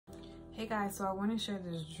Hey guys, so I want to share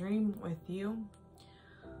this dream with you.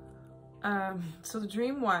 So the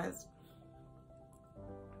dream was,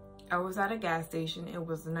 I was at a gas station. It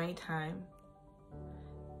was nighttime,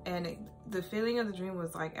 and the feeling of the dream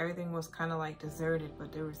was like everything was kind of like deserted,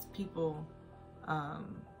 but there was people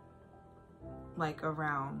like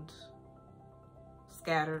around,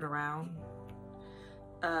 scattered around.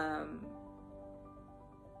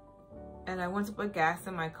 And I went to put gas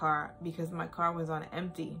in my car because my car was on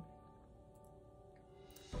empty.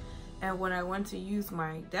 And when I went to use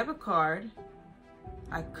my debit card,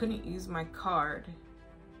 I couldn't use my card.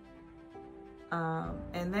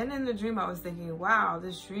 And then in the dream, I was thinking, wow,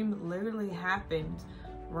 this dream literally happened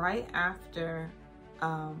right after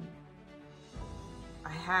I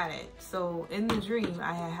had it. So in the dream,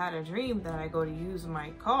 I had a dream that I go to use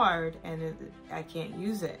my card and I can't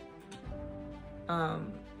use it.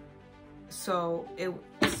 So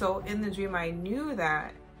in the dream, I knew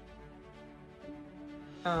that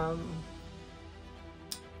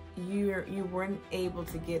you weren't able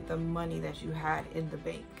to get the money that you had in the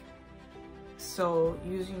bank. So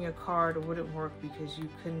using your card wouldn't work because you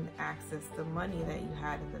couldn't access the money that you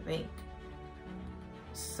had in the bank.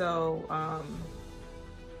 So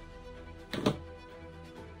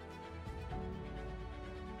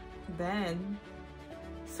then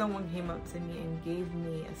someone came up to me and gave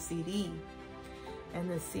me a CD, and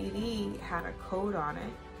the CD had a code on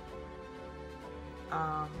it.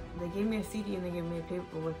 They gave me a CD and they gave me a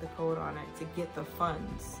paper with the code on it to get the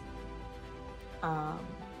funds.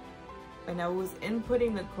 And I was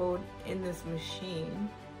inputting the code in this machine.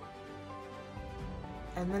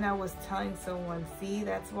 And then I was telling someone, see,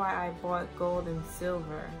 that's why I bought gold and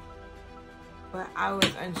silver. But I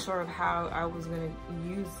was unsure of how I was going to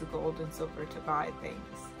use the gold and silver to buy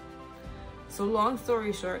things. So long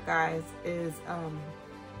story short, guys, is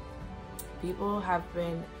people have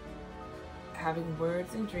been having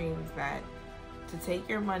words and dreams that to take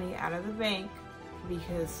your money out of the bank,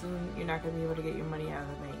 because soon you're not going to be able to get your money out of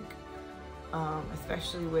the bank,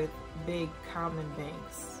 especially with big common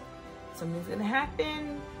banks. Something's going to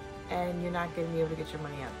happen and you're not going to be able to get your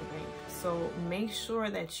money out of the bank. So make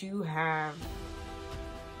sure that you have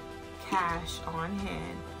cash on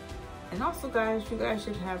hand. And also, guys, you guys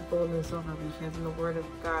should have gold and silver, because in the word of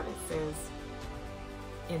God it says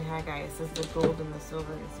in Haggai, it says the gold and the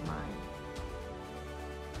silver is mine.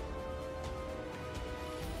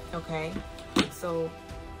 Okay, so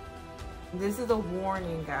this is a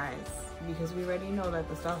warning, guys, because we already know that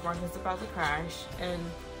the stock market is about to crash, and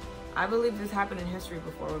I believe this happened in history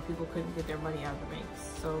before where people couldn't get their money out of the banks.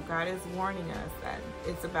 So God is warning us that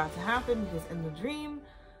it's about to happen, because in the dream,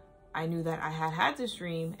 I knew that I had this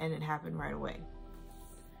dream and it happened right away.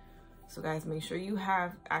 So guys, make sure you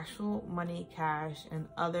have actual money, cash, and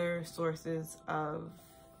other sources of,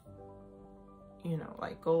 you know,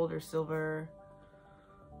 like gold or silver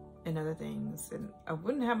and other things. And I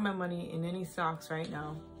wouldn't have my money in any stocks right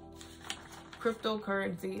now.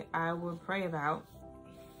 Cryptocurrency, I would pray about.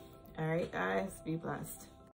 All right, guys, be blessed.